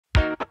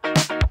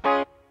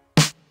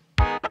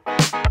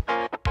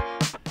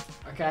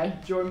Okay,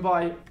 joined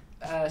by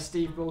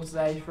Steve Bull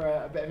today for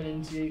a bit of an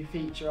interview,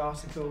 feature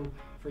article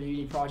for a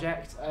uni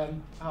project.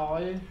 How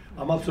are you?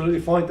 I'm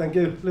absolutely fine, thank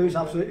you. Lou's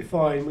absolutely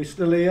fine. We're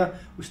still here,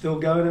 we're still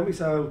going, aren't we?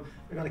 So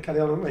we've got to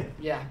carry on, haven't we?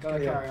 Yeah, got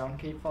to carry on,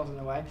 keep plodding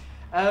away.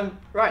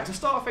 Right, to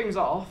start things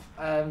off,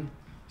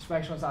 just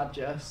make sure to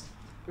adjust.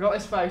 We've got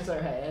this photo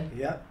here.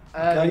 Yeah.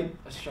 Okay.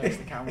 Let's show us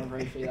the camera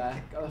briefly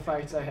there. Got the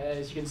photo here,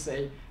 as you can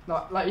see.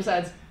 Like you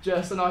said,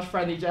 just a nice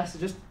friendly gesture.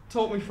 Just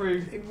talk me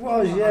through. It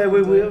was, yeah.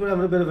 We were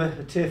having a bit of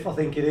a tiff, I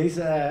think it is.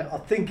 I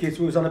think it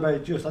was on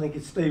about I think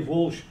it's Steve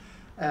Walsh.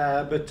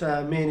 But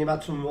me and him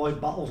had some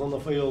right battles on the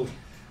field.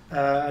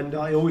 And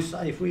I always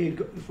say if we'd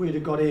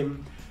have got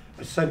him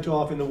a centre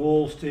half in the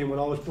Wolves team when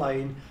I was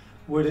playing,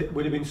 would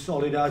have been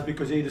solid as,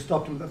 because he'd have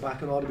stopped him at the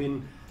back and I'd have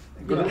been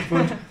good at the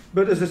front.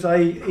 But as I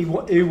say, he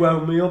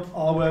wound me up,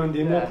 I wound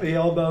him up, he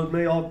elbowed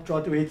me, I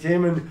tried to hit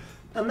him, and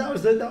that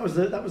was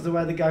the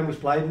way the game was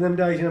played in them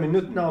days. You know, I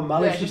mean, no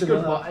malice. Yeah, it's just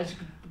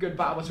a good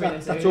battle between the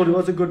two. That's all it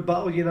was, a good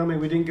battle. You know, I mean,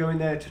 we didn't go in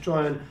there to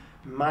try and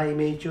maim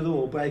each other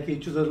or break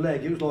each other's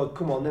leg. It was like,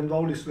 come on, then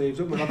roll your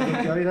sleeves up and have a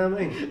good go. You know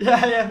what I mean?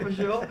 Yeah, for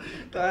sure.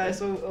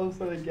 It's all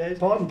fun and games.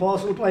 Part and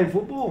parcel of playing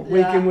football,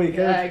 week in, week out.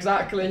 Yeah,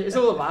 exactly. It's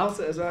all about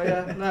it as well.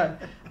 Yeah,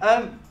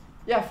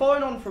 no.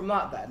 Following on from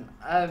that, then.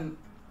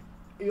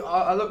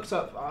 I looked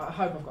up. I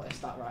hope I've got this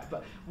stat right,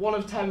 but one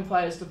of 10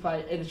 players to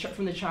play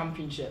from the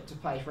Championship to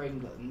play for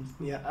England.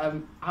 Yeah.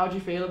 How do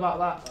you feel about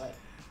that?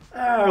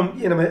 Like?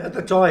 You know, at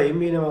the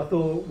time, you know, I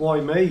thought, why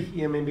me?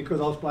 You know, I mean,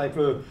 because I was playing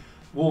for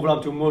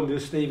Wolverhampton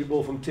Wanderers, Stevie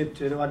Bull from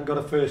Tipton, who hadn't got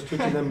a first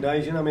touch in them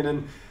days. You know, I mean,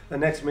 and the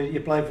next minute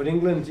you're playing for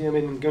England. You know,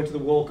 I mean, going to the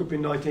World Cup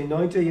in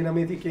 1990. You know, I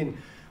mean, thinking,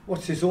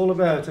 what's this all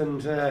about?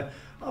 And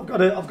I've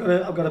got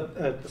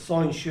a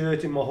signed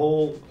shirt in my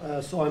hall,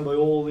 signed by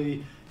all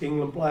the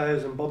England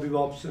players and Bobby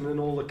Robson and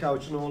all the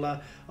coach and all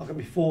that. I've got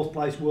my 4th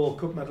place World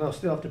Cup medal. I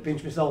still have to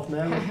pinch myself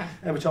now.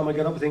 Every time I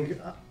get up I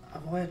think,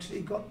 have I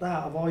actually got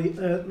that? Have I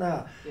earned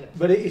that? Yeah.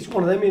 But it's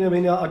one of them, you know, I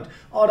mean,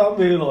 I don't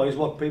realise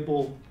what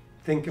people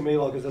think of me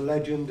like as a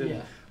legend,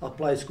 and I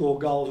play, score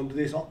goals and do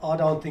this. I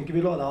don't think of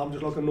it like that. I'm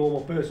just like a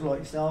normal person like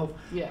yourself.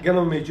 Yeah. Get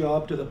on with my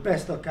job, do the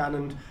best I can,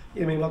 and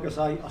you know, I mean, like I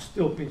say, I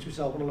still pinch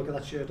myself when I look at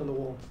that shirt on the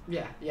wall.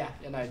 Yeah,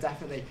 no,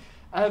 definitely.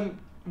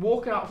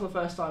 Walking out for the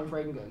first time for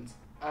England,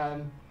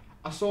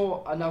 I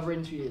saw another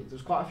interview. There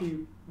was quite a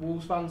few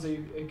Wolves fans who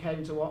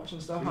came to watch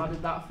and stuff. How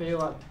did that feel?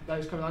 Like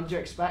those coming on? Did you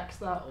expect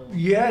that? Or?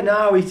 Yeah,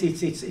 no,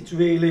 it's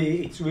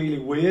really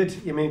weird.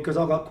 I mean, because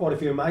I've got quite a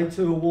few mates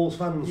who are Wolves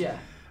fans. Yeah.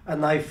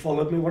 And they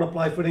followed me when I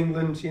played for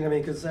England. You know what I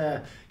mean?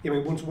 Because you know,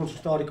 once we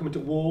started coming to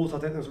Wolves, I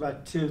think there was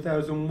about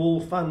 2,000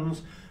 Wolves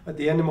fans at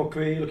the end of my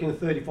career. Looking at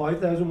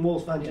 35,000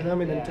 Wolves fans. You know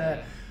what I mean?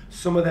 And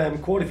some of them,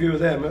 quite a few of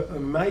them, are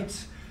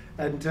mates.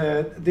 And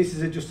this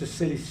is just a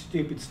silly,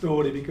 stupid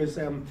story because.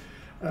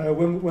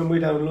 When we're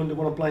down in London,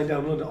 when I'm playing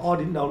down in London, I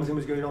didn't know anything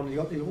was going on. You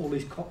got all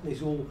these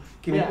cockneys all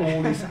giving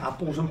all these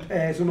apples and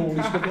pears and all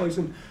this stuff.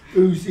 And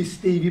who's this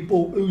Stevie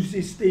Bull? Who's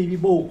this Stevie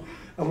Bull?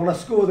 And when I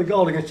scored the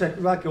goal against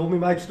Czechoslovakia, all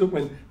my mates stood and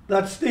went,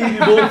 "That's Stevie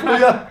Bull for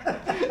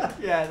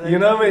you." You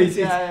know what I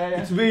mean?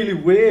 It's really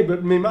weird,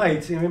 but my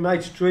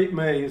mates treat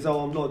me as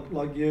though I'm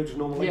like you, just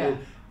normal. Like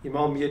your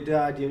mum, your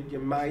dad,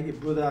 your mate, your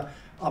brother.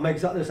 I'm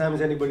exactly the same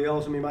as anybody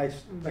else, and my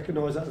mates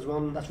recognise that as well,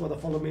 and that's why they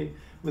follow me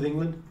with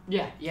England.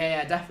 Yeah,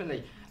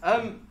 definitely.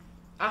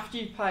 After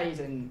you played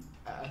in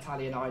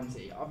Italia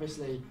 90,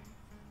 obviously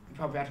you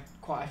probably had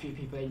quite a few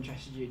people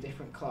interested in you,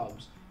 different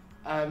clubs.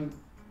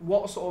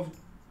 What sort of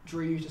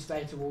drew you to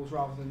stay to Wolves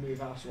rather than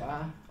move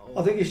elsewhere?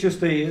 I think it's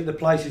just the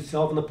place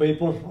itself and the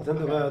people. I think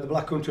the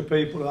Black Country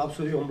people are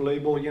absolutely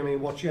unbelievable. You know, I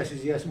mean, what's yes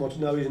is yes and what's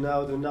no is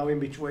no. There's no in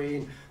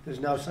between.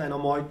 There's no saying I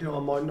might do, I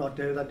might not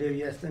do. That do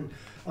yes then.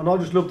 And I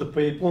just love the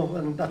people,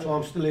 and that's why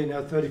I'm still here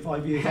now,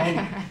 35 years old.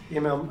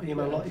 You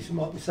know, like it's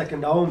my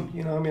second home.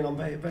 You know, I mean, I'm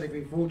very, very,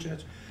 very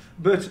fortunate.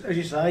 But as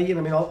you say, you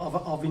know, I mean,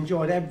 I've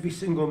enjoyed every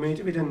single minute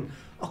of it, and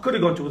I could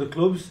have gone to other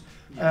clubs.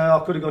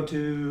 I could have gone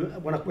to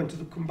when I went to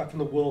come back from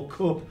the World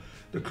Cup.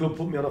 The club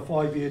put me on a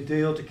 5-year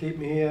deal to keep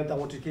me here. They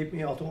wanted to keep me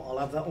here. I thought I'll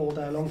have that all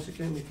day long,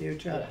 secure in the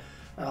future.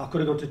 I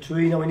could have gone to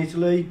Torino in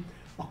Italy.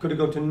 I could have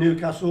gone to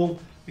Newcastle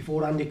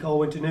before Andy Cole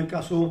went to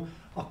Newcastle.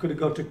 I could have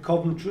gone to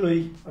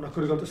Coventry, and I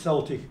could have gone to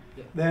Celtic.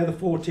 They're the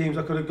 4 teams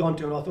I could have gone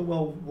to, and I thought,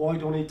 well, why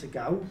do I need to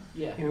go?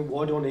 You know,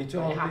 why do I need to?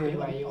 I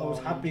was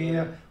happy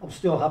here. I'm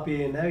still happy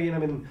here now. You know, I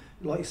mean,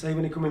 like you say,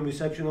 when you come in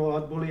reception, all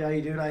right, Bully, how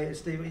you doing? Hey,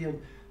 Steve, you know,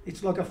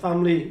 it's like a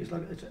family. It's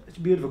a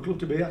beautiful club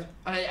to be at.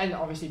 And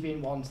obviously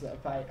being ones that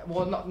have played,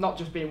 well, not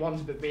just being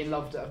ones, but being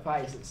loved at a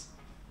place.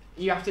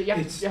 You have to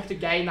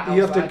gain that.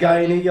 You have to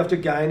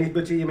gain it.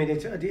 But I mean,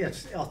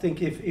 I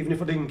think even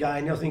if I didn't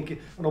gain it, I think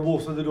when I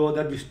walked through the door,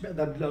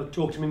 they'd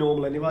talk to me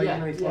normal anyway. You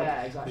know, it's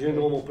like, exactly. You're a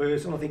normal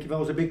person. I think if I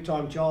was a big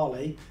time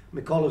Charlie,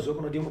 my collar's up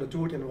and I didn't want to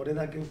talk to anybody,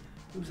 they'd go,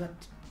 "Who's that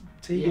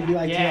TWA?" You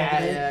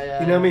know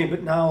what I mean?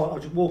 But now I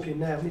just walk in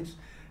now, and it's.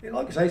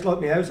 Like I say, it's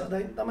like my house.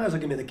 They might as well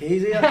give me the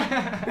keys here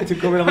to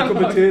come and have a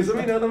cup of tea or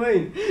something, you know what I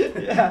mean?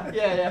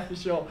 yeah, for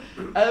sure.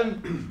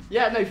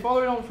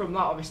 Following on from that,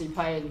 obviously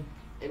playing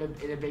in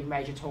a big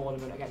major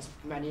tournament against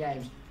many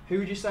games, Who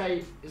would you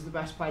say is the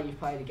best player you've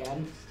played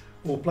against?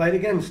 Or played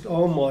against?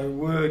 Oh my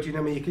word! You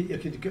know, I mean, you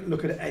could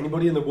look at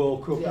anybody in the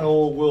World Cup. Yeah. They're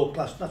all world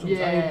class. That's what I'm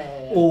saying.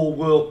 Yeah. All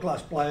world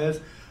class players.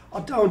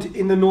 I don't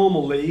in the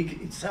normal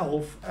league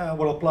itself.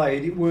 When I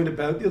played, it weren't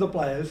about the other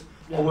players.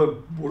 Yeah. I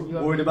weren't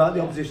worried about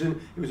the yeah.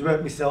 opposition. It was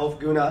about myself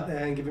going out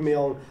there and giving me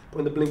own,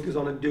 putting the blinkers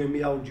on and doing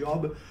my own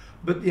job.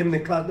 But in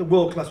the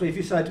world class, if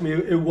you say to me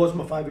who was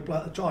my favourite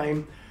player at the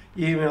time,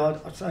 you know,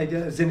 I'd say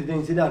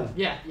Zinedine Zidane.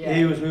 Yeah.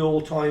 He was my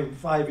all-time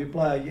favourite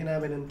player. You know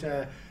what I mean?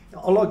 And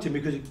I liked him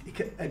because he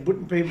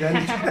putting people down.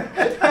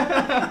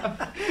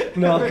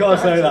 No, I can't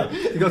say that.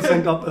 He got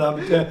sent off for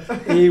that.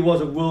 But he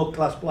was a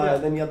world-class player. Yeah.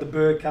 Then you had the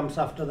Bergkamps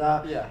after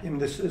that. Yeah. I mean,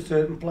 there's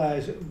certain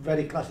players,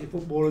 very classy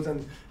footballers,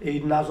 and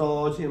Eden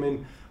Hazard. I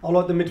mean, I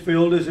like the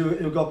midfielders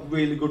who got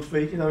really good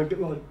feet. You know, a bit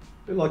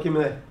like him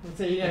there.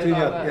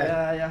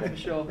 Yeah, for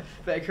sure.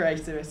 Bit of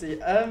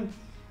creativity.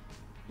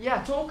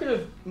 Yeah, talking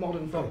of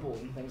modern football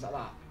and things like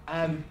that.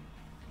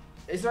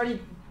 Is there any?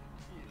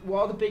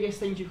 What are the biggest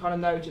things you kind of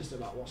noticed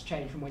about what's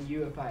changed from when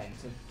you were playing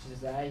to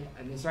today?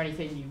 And is there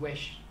anything you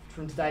wish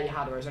from today you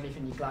had, or is there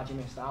anything you're glad you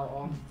missed out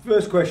on?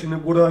 First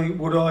question: would I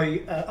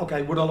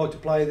like to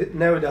play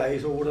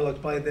nowadays, or would I like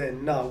to play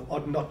then? No,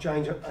 I'd not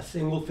change a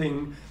single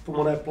thing from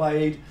when I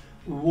played.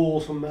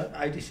 Walls from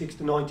 86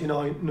 to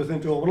 99, nothing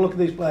at all. When I look at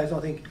these players,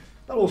 I think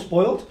they're all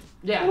spoiled.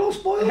 Yeah. They're all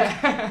spoiled.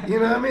 You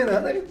know what I mean?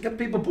 They get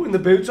people putting the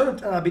boots on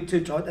it, and I'd be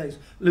too tight days.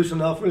 Loosen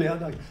off, really.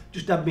 I'd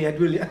just have my head,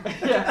 really.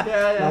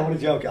 Yeah. No, what a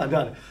joke. I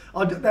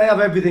don't. They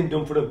have everything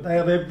done for them. They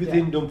have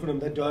everything done for them.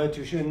 The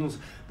dietitians,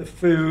 the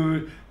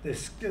food, the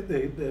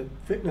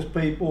fitness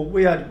people.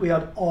 We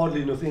had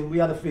hardly nothing. We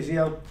had a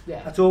physio.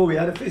 Yeah. That's all we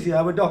had. A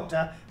physio, a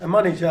doctor, a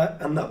manager,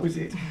 and that was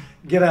it.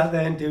 Get out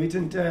there and do it.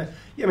 And I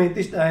mean,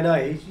 this day and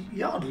age,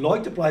 I'd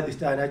like to play this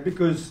day and age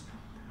because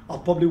I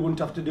probably wouldn't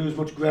have to do as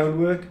much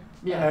groundwork.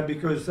 Yeah.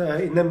 Because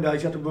in them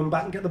days you had to run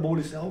back and get the ball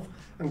yourself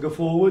and go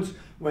forwards.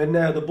 When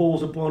now the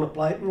balls are put on a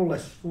plate and all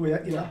less for you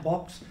in that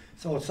box.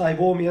 So I'd save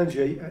all my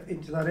energy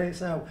into that area.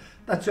 So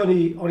that's the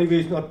only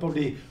reason I'd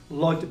probably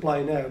like to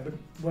play now. But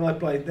when I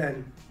played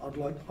then,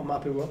 I'm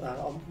happy with that.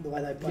 The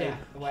way they play,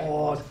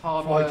 hard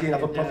fighting,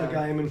 have a proper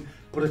game and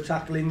put a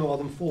tackle in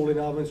rather than falling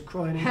over and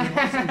crying.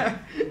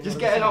 Just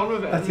getting on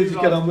with it. That's it,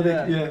 just get on with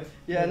it.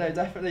 Yeah, no,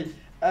 definitely.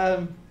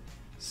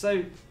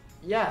 So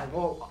yeah,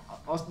 well,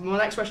 my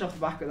next question off the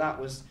back of that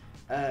was,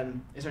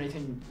 is there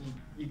anything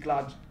you're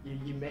glad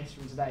you missed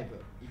from today?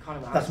 But you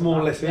kind of. That's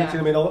more or less it.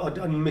 I mean,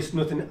 I missed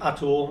nothing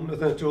at all. I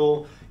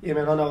mean,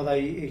 I know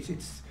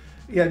it's.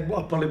 Yeah,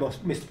 I probably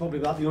missed about the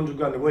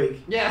 £100 a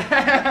week.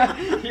 Yeah,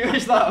 you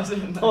wish that was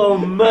in there. Oh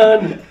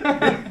man,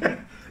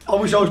 I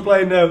wish I was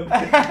playing now.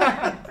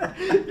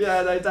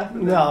 Yeah, no,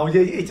 definitely. No,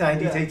 it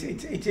ain't. Yeah.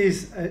 It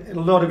is a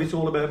lot of it's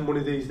all about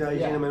money these days.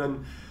 Yeah. You know what I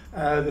mean?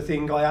 And the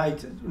thing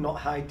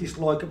I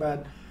dislike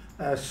about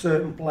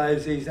certain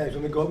players these days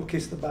when they go up and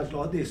kiss the badge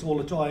like this all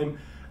the time,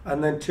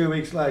 and then 2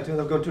 weeks later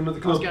they've gone to another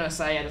club. I was going to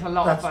say, there's a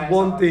lot That's of players.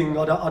 one thing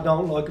I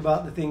don't like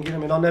about the thing. You know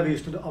what I mean?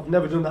 I've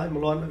never done that in my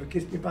life. Never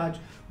kissed my badge.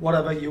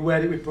 Whatever, you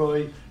wear it with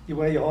pride. You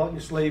wear your heart on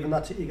your sleeve, and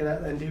that's it. You get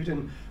out there and do it.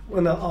 And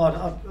when they're hard,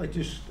 I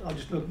just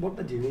look what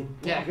they're doing.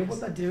 Yeah, what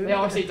they're doing. They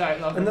obviously don't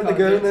love. And then they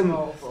go,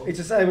 and it's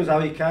the same as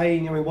Harry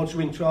Kane. I mean, wants to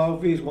win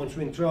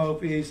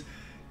trophies.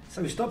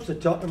 So he stops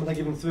at Tottenham and they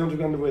give him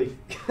 £300 a week.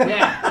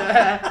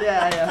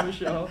 yeah, for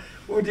sure.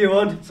 What do you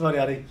want? Sorry,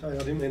 Harry. Sorry, I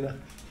didn't mean that.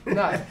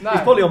 No.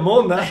 He's probably on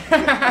more than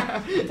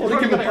that. Probably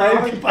give him a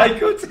pay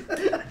cut.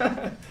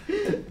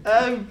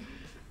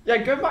 Yeah,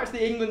 going back to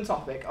the England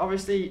topic,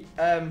 obviously,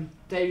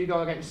 Dave, you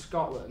go against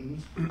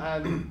Scotland.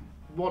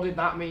 What did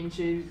that mean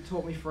to you?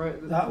 Talk me through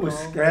it. That was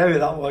scary,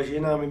 that was, you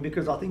know, I mean,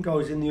 because I think I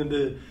was an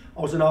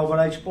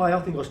overage player.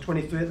 I think I was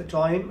 23 at the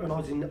time, and I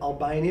was in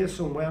Albania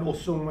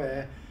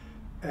somewhere,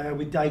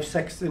 with Dave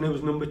Sexton, who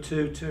was number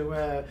 2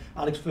 to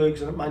Alex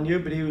Ferguson at Man U,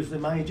 but he was the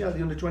manager of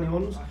the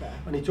under-21s. Okay.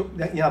 And he took,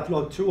 you had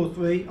like 2 or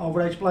 3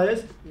 overage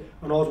players,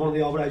 and I was one of the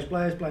overage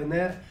players playing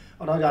there.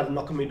 And I had a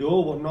knock on my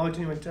door one night, and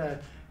he went,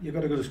 "You've got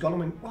to go to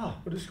Scotland." I went, "Wow,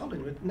 go to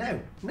Scotland?" He went, "Now."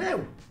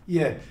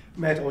 Yeah,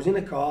 mate, I was in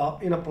a car,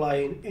 in a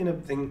plane, in a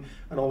thing,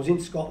 and I was in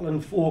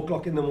Scotland 4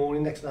 o'clock in the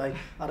morning next day.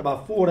 I had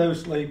about 4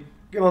 hours sleep,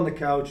 get on the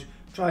couch,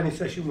 training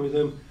session with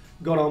them,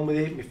 got on with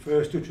it. My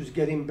first touch was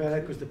getting better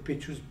because the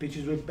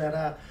pitches were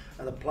better,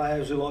 and the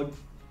players were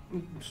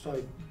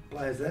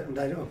players that and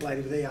they don't play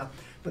over there,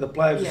 but the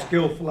players were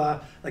skillful.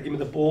 They gave me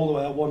the ball the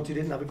way I wanted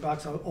it and have it back,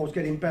 so I was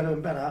getting better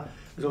and better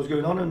as I was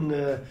going on. And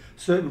a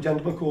certain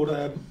gentleman called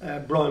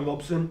Brian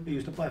Robson, who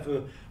used to play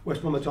for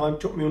West Brom at the time,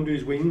 took me under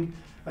his wing,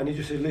 and he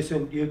just said,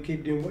 "Listen, you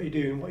keep doing what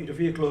you're doing, what you do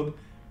for your club,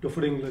 do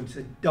for England." He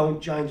said,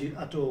 "Don't change it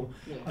at all."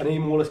 And he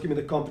more or less gave me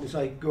the confidence,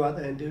 say, "Go out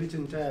there and do it."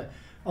 And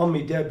on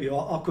my debut,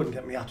 I couldn't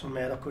get my hat on,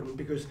 mate. I couldn't,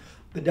 because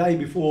the day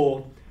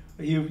before,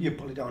 you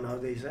probably don't know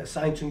these,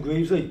 Saints and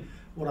Greavesy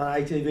were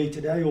on ATV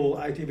today, or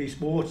ATV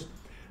Sports,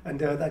 and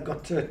they've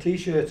got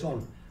T-shirts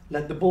on,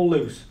 "Let the ball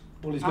loose.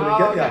 Bully's going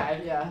to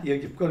get you."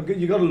 You've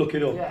got to look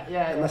it up.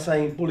 And they're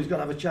saying Bully's got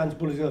to have a chance.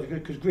 Bully's going to have a,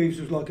 because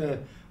Greaves was like a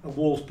a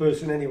Wolves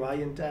person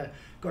anyway, and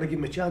got to give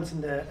him a chance.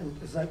 And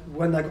so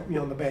when they got me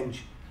on the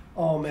bench,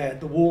 oh man,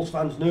 the Wolves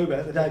fans knew about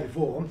it the day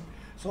before.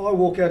 So I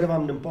walk out of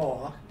Hampden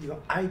Park, you've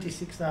got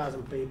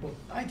 86,000 people,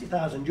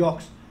 80,000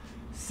 jocks,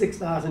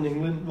 6,000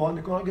 England, right in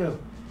the corner. I go,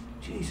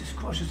 Jesus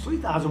Christ, there's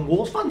 3,000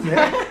 Wolves fans there.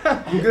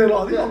 I'm going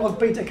like this, I'm like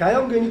Peter Kay,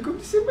 I'm going, you come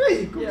to see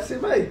me, you come to see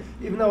me,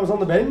 even though I was on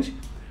the bench.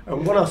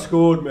 And when I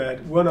scored,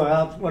 mate, when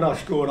I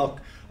scored,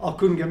 I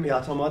couldn't get my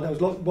hat on, mate. I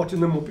was like watching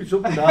the Muppets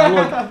up and down,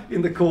 like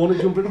in the corner,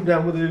 jumping up and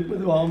down with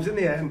the arms in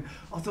the air. And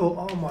I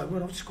thought, oh my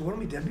God, I've scored on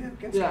my debut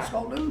against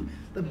Scotland,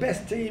 the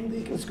best team that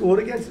you can score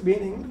against me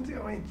in England. You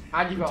know what I mean?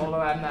 And you got all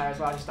of them there as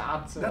well, just to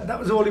add to that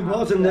was all it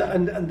was, and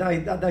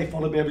they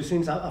followed me ever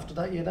since after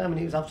that year. I mean,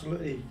 it was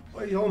absolutely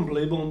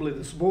unbelievable.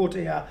 The support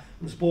here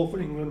and the sport for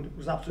England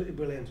was absolutely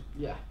brilliant.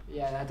 Yeah,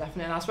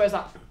 definitely. And I suppose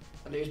that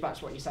alludes back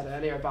to what you said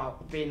earlier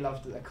about being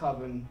loved at the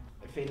club and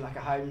feeling like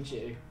a home to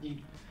you.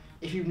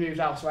 If you moved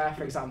elsewhere,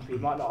 for example, you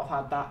might not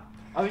have had that.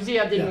 Obviously, you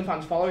had the England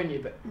fans following you,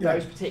 but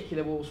those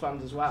particular Wolves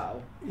fans as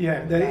well.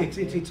 Yeah,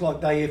 it's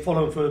like they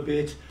follow for a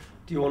bit.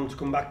 Do you want to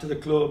come back to the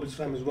club? It's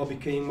the same as Robbie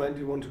Keane went.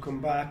 Do you want to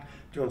come back?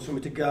 Do you want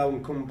somebody to go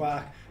and come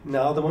back?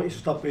 No, they want you to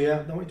stop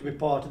here. They want you to be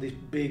part of this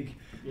big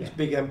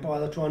empire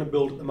they're trying to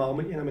build at the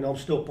moment. You know, I mean, I'm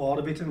still part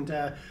of it, and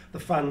the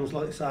fans,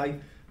 like I say,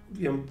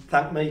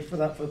 thank me for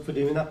that, for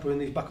doing that, putting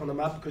these back on the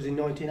map. Because in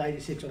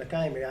 1986, when I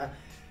came here,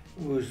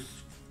 it was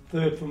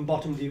third from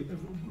bottom,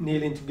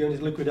 nearly into going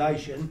into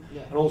liquidation,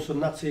 and all of a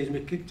sudden that season we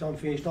kicked on,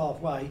 finished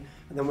halfway,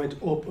 and then went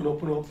up and up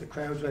and up. The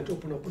crowds went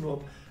up and up and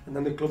up, and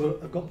then the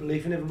club have got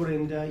belief in everybody,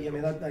 and I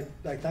mean,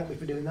 they thank me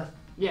for doing that.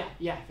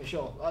 Yeah, for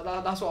sure.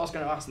 That's what I was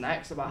going to ask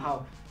next, about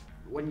how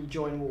when you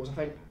joined Wolves, I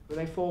think, were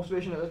they 4th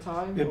division at the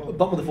time? Yeah,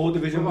 bottom of the 4th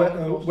division,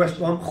 West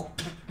Brom.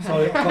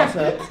 Sorry, because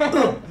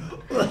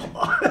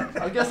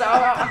I guess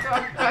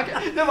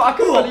I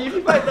couldn't believe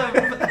you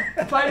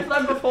played for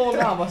them before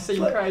now. Must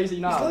seem crazy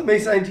now. It's like me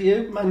saying to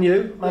you,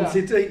 Man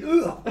City.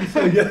 So,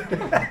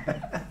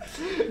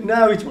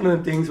 now it's one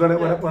of the things. When I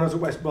was at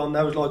West Brom,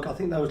 I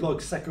think that was like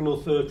 2nd or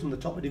 3rd from the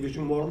top of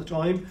Division 1 at the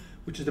time,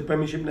 which is the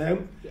Premiership now.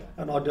 Yeah.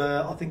 And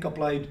I think I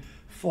played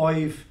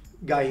 5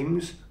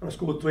 games and I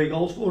scored 3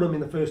 goals for them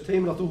in the first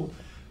team. And I thought,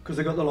 because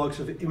they got the likes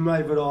of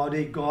Imre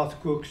Varadi, Garth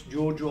Crooks,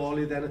 George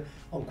Riley, then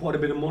on quite a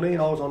bit of money,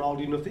 and I was on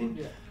hardly nothing.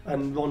 Yeah.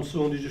 And Ron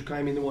Saunders just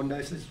came in the one day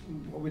and says,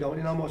 "What we don't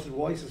know." I said,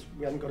 "Why?" He says,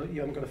 you haven't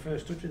got a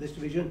first touch of this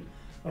division."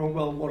 And I went,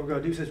 "Well, what am I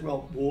going to do?" He says,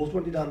 "Well, Wolves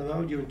want you down the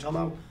road, you and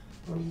Tomo."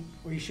 And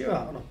 "Are you sure?"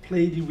 And I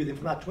pleaded with him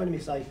for about 20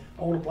 minutes, say,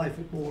 "I want to play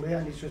football here."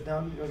 And he said,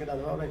 "Down, you're going to go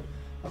down the road." I mean,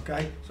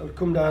 okay. So we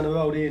come down the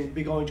road here in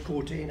big orange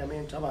Cortina, me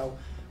and Tomo.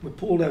 We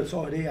pulled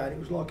outside here and it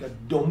was like a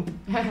dump.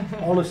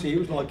 Honestly, it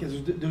was like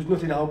there was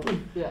nothing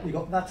open. Yeah. You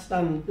got that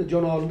stand, the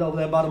John Ireland over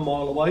there about a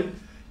mile away.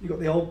 You got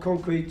the old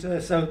concrete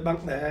south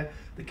bank there.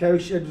 The cow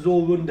shed was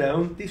all run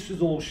down. This was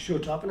all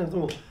shut up, and I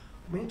thought,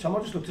 me and Tom,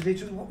 I just looked at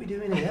each other, what are we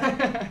doing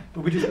here?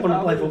 But we just wanted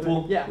to play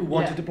football. We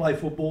wanted to play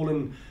football,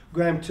 and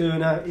Graham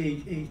Turner,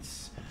 he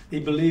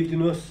believed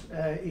in us.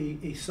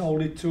 He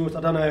sold it to us. I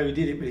don't know how he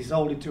did it, but he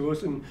sold it to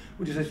us, and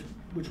we just said,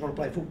 we just want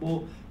to play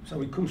football. So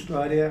we come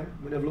straight here.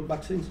 We never looked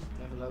back since.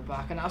 Never looked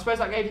back, and I suppose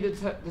that gave you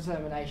the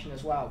determination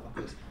as well,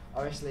 because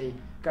obviously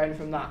going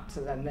from that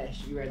to then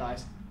this, you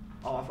realise,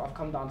 oh, I've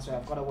come down to it.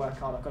 I've got to work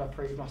hard. I've got to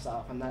prove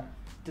myself, and that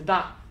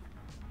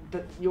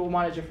your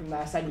manager from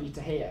there sent you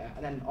to here,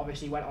 and then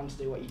obviously went on to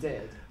do what you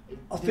did.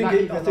 I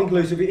think,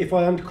 Lewis, if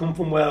I hadn't come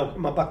from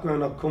my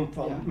background I'd come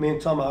from, me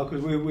and Tomo,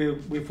 because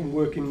we're from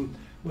working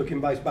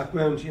based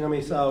backgrounds, you know what I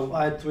mean. So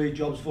I had 3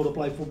 jobs before I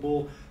played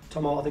football.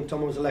 I think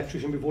Tomo was an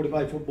electrician before he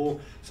played football,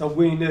 so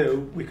we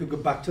knew we could go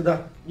back to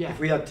that if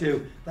we had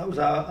to. That was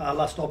our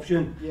last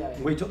option.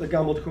 And we took the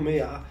gamble to come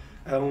here,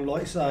 and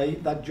like I say,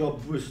 that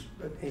job was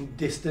in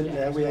distant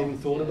now. We haven't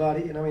thought about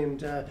it, you know.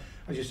 And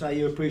as you say,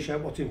 you appreciate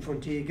what's in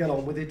front of you, get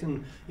on with it,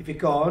 and if you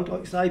can't,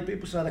 like you say,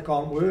 people say they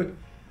can't work.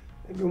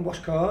 Go and wash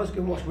cars, go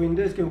and wash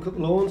windows, go and cut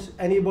lawns.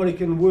 Anybody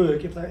can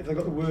work if they've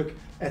got the work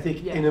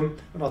ethic in them,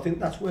 and I think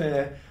that's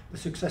where the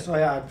success I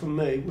had from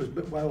me was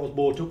where I was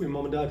brought up with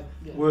mum and dad.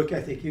 Work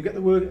ethic. You get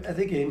the work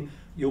ethic in,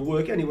 you'll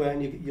work anywhere,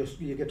 and you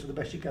get to the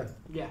best you can.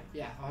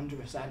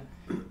 100%.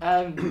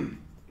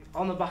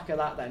 On the back of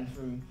that, then,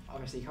 from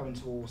obviously coming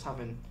to Wolves,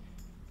 having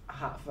a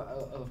hat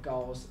of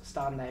goals,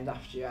 stand named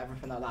after you,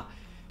 everything like that.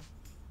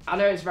 I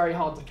know it's very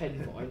hard to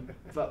pinpoint,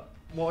 but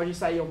what would you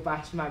say your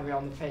best memory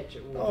on the pitch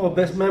at Wolves? Oh,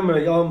 best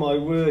memory? Oh my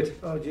word!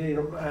 Oh gee,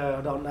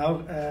 I don't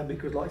know,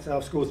 because like I said,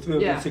 I've scored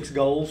 306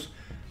 goals.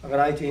 I've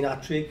got 18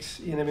 hat-tricks,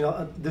 you know what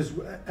I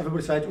mean.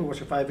 Everybody says to me, what's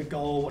your favourite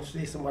goal, what's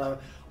this and whatever.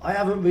 I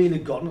haven't really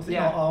got nothing.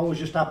 I was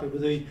just happy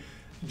with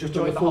just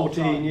over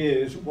 14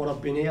 years what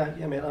I've been here.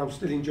 I mean, I'm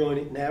still enjoying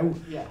it now.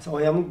 So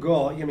I haven't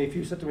got, you know, if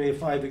you said to me a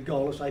favourite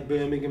goal, I'd say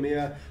Birmingham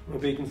here, when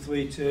we beat them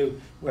 3-2,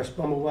 West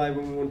Brom away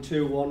when we won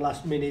 2-1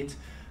 last minute,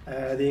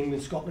 the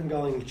England-Scotland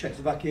goal, and the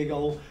Czechoslovakia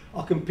goal.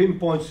 I can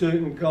pinpoint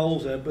certain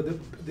goals there, but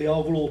the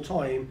overall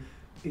time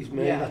is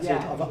me. That's it.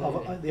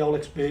 I've the whole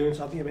experience.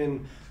 I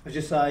mean, as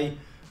you say,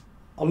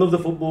 I love the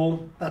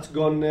football. That's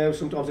gone now.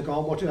 Sometimes I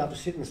can't watch it. I have to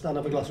sit and stand,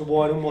 have a glass of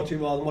wine and watch it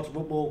rather than watch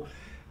football.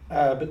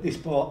 But this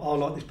part, I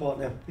like this part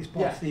now. This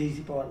part's the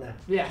easy part now.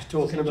 Yeah, just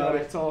talking about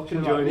it.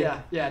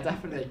 Yeah,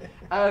 definitely.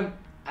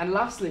 And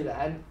lastly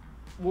then,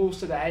 Wolves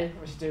today,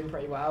 which is doing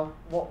pretty well.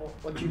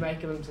 What do you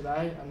make of them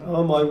today?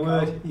 Oh my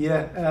word,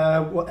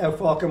 yeah. How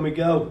far can we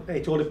go?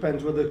 It all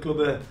depends whether the club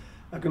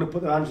are going to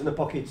put their hands in their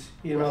pockets.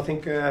 You know, I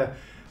think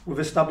we've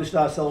established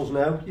ourselves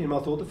now. You know,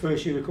 I thought the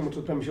first year we come to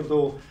the Premiership, I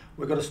thought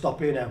we've got to stop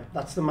here now.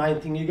 That's the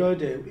main thing you got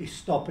to do, is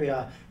stop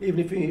here. Even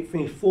if we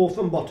finish fourth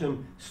and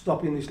bottom,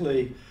 stop in this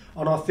league.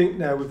 And I think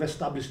now we've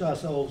established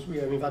ourselves.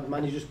 We've had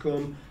managers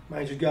come,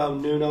 managers go.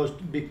 Nuno's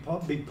a big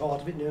part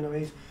of it. Nuno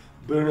is.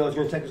 Bruno's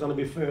going to take us on a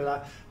bit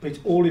further, but it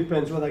all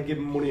depends whether they give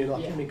him money or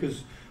not. Yeah.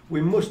 Because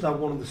we must have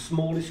one of the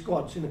smallest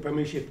squads in the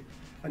Premiership.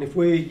 And if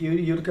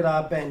you look at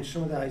our bench,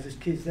 some of the days there's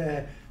kids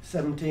there,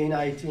 17,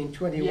 18,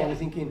 21, you're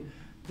thinking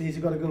these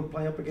have got to go and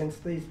play up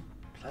against these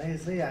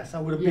players here.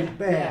 So we're a bit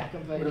bare.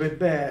 We're a bit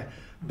bare.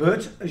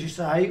 But as you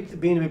say,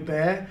 being a bit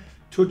bare,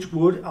 touch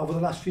wood, over the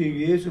last few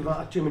years we've not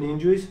had too many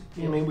injuries.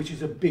 You know what I mean, which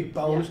is a big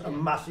bonus, a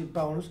massive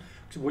bonus.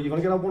 So well, you're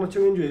going to get one or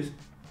two injuries.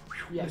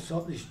 You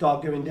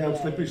start going down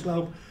slippery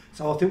slope.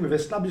 So I think we've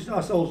established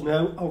ourselves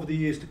now over the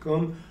years to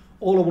come.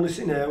 All I want to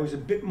see now is a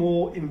bit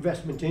more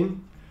investment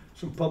in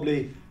some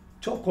probably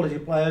top quality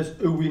players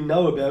who we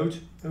know about,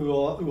 who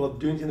are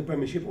doing it in the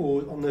Premiership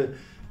or on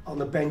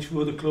the bench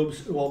for other clubs,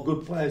 who are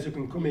good players who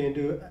can come in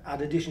and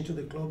add addition to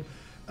the club.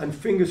 And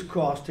fingers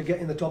crossed to get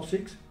in the top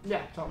six.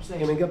 Yeah, top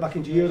six. I mean, get back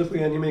into Europe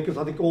again. Because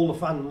I think all the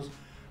fans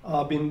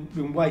have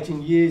been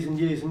waiting years and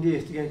years and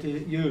years to get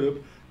into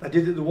Europe. They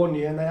did it the one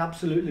year and they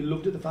absolutely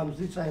loved it. The fans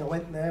did say, I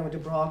went there, went to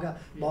Braga,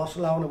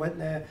 Barcelona, went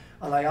there,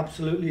 and I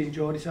absolutely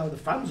enjoyed it. So the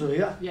fans are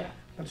here. Yeah.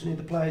 I just need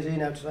the players here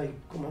now to say,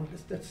 come on,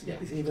 let's get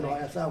this even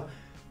higher. So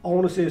I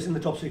want to see us in the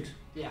top six.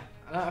 Yeah.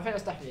 I think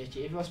that's definitely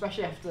achievable,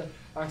 especially after,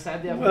 like I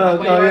said, the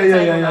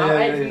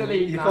other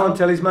You can't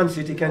tell he's Man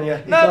City, can you?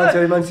 You can't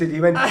tell he's Man City. He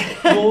went,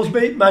 Wolves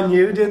beat Man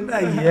U, didn't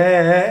they?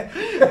 Yeah.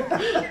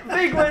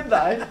 Big win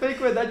though,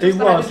 big win. They just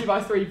ahead you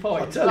by 3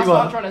 points. That's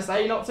what I'm trying to say,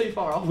 you're not too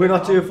far off. We're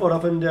not too far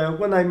off, and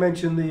when they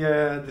mention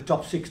the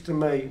top six to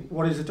me,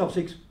 what is the top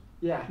six?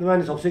 Yeah. They're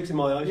only top six in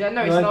my eyes. Yeah,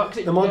 no, it's not.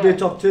 There might be a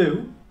top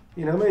two,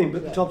 you know what I mean?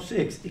 But the top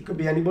six, it could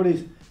be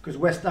anybody's. Because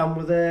West Ham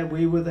were there,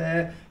 we were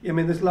there. I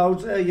mean, there's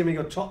loads there. You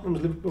got Tottenham's,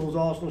 Liverpool's,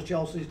 Arsenal's,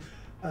 Chelsea's,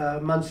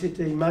 Man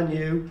City, Man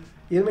U.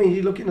 You know what I mean?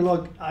 You're looking at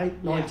like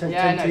 8, 9,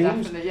 10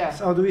 teams. Definitely.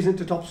 So there isn't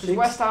the top six.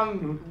 West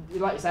Ham,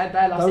 like you said,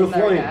 they're last in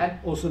there again.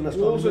 Wolves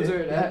were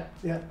doing it.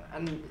 Yeah.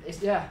 And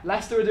it's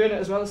Leicester were doing it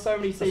as well as so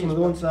many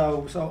teams.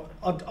 So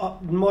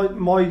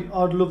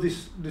I'd love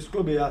this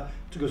club here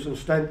to go from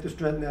strength to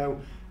strength now.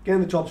 Get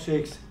in the top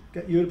six,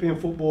 get European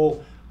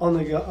football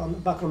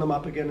back on the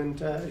map again, and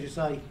as you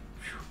say,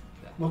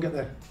 we'll get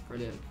there.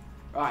 Brilliant.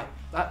 Right,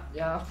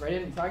 that's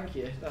brilliant. Thank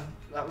you.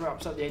 That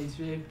wraps up the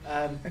interview.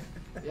 Thank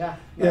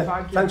you.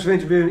 Thanks for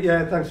interviewing.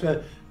 Yeah, thanks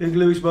for Big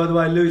Lewis, by the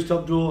way. Lewis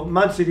top drawer.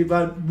 Man City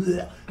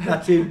fan.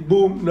 That's it.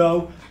 Boom.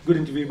 No. Good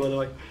interview, by the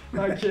way.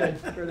 Thank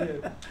you.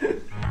 Brilliant.